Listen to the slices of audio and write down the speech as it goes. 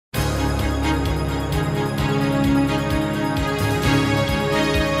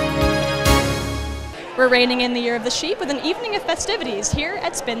We're reining in the Year of the Sheep with an evening of festivities here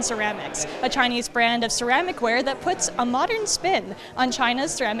at Spin Ceramics, a Chinese brand of ceramic ware that puts a modern spin on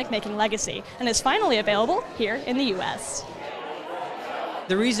China's ceramic making legacy and is finally available here in the U.S.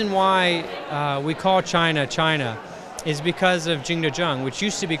 The reason why we call China China is because of Jingdezhen, which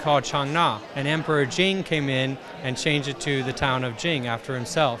used to be called Changna, and Emperor Jing came in and changed it to the town of Jing after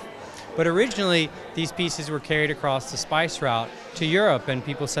himself. But originally, these pieces were carried across the spice route to Europe, and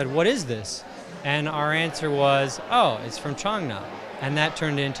people said, "What is this?" And our answer was, "Oh, it's from Changna," and that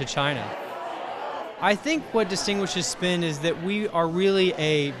turned into China. I think what distinguishes Spin is that we are really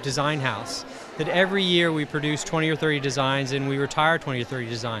a design house, that every year we produce 20 or 30 designs and we retire 20 or 30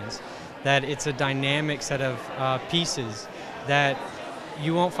 designs, that it's a dynamic set of pieces that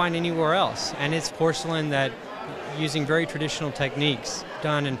you won't find anywhere else, and it's porcelain that using very traditional techniques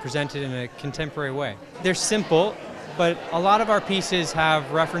done and presented in a contemporary way. They're simple, but a lot of our pieces have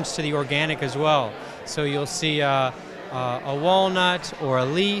reference to the organic as well. So you'll see a walnut or a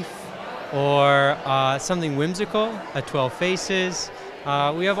leaf or something whimsical, a 12 faces.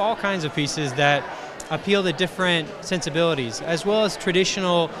 We have all kinds of pieces that appeal to different sensibilities, as well as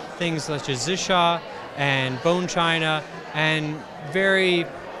traditional things such as zisha and bone china and very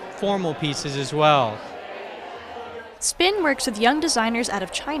formal pieces as well. Spin works with young designers out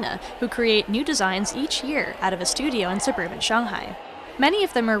of China who create new designs each year out of a studio in suburban Shanghai. Many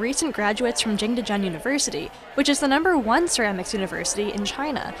of them are recent graduates from Jingdezhen University, which is the #1 ceramics university in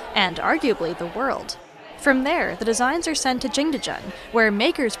China and arguably the world. From there, the designs are sent to Jingdezhen, where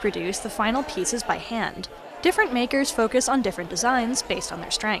makers produce the final pieces by hand. Different makers focus on different designs based on their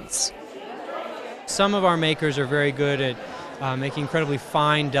strengths. Some of our makers are very good at making incredibly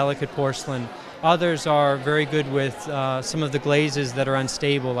fine, delicate porcelain. Others are very good with some of the glazes that are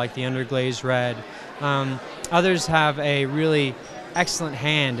unstable, like the underglaze red. Others have a really excellent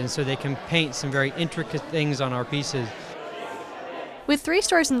hand, and so they can paint some very intricate things on our pieces. With 3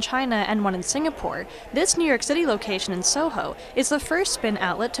 stores in China and 1 in Singapore, this New York City location in Soho is the first Spin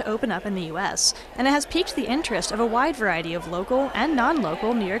outlet to open up in the U.S., and it has piqued the interest of a wide variety of local and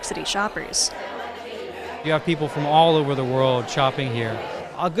non-local New York City shoppers. You have people from all over the world shopping here.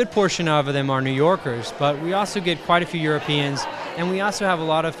 A good portion of them are New Yorkers, but we also get quite a few Europeans, and we also have a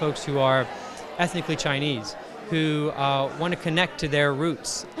lot of folks who are ethnically Chinese, who want to connect to their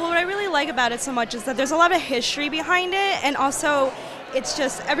roots. Well, what I really like about it so much is that there's a lot of history behind it, and also it's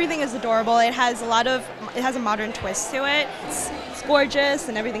just, everything is adorable. It has a modern twist to it. It's gorgeous,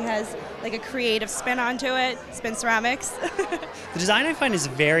 and everything has like a creative spin onto it. Spin Ceramics. The design I find is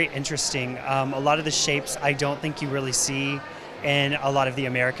very interesting. A lot of the shapes I don't think you really see in a lot of the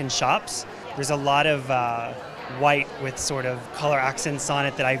American shops. There's a lot of white with sort of color accents on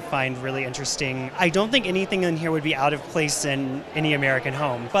it that I find really interesting. I don't think anything in here would be out of place in any American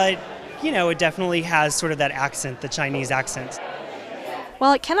home, but you know, it definitely has sort of that accent, the Chinese accent.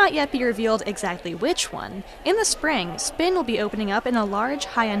 While it cannot yet be revealed exactly which one, in the spring, Spin will be opening up in a large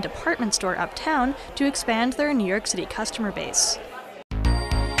high-end department store uptown to expand their New York City customer base.